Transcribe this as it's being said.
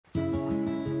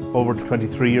over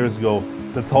 23 years ago,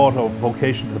 the thought of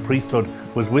vocation to the priesthood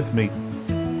was with me.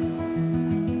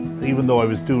 Even though I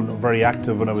was doing very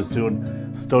active and I was doing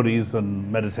studies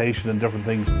and meditation and different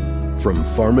things. From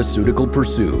pharmaceutical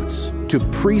pursuits to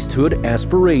priesthood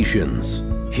aspirations,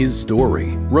 his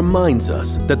story reminds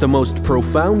us that the most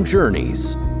profound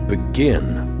journeys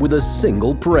begin with a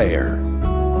single prayer.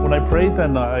 When I prayed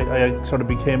then, I sort of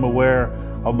became aware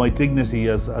of my dignity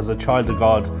as a child of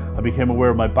God. I became aware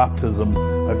of my baptism.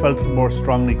 I felt more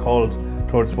strongly called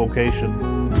towards vocation.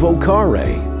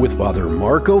 Vocare with Father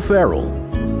Mark O'Farrell.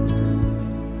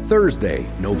 Thursday,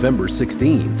 November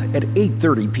 16th at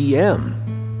 8:30 p.m.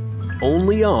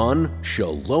 Only on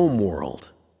Shalom World.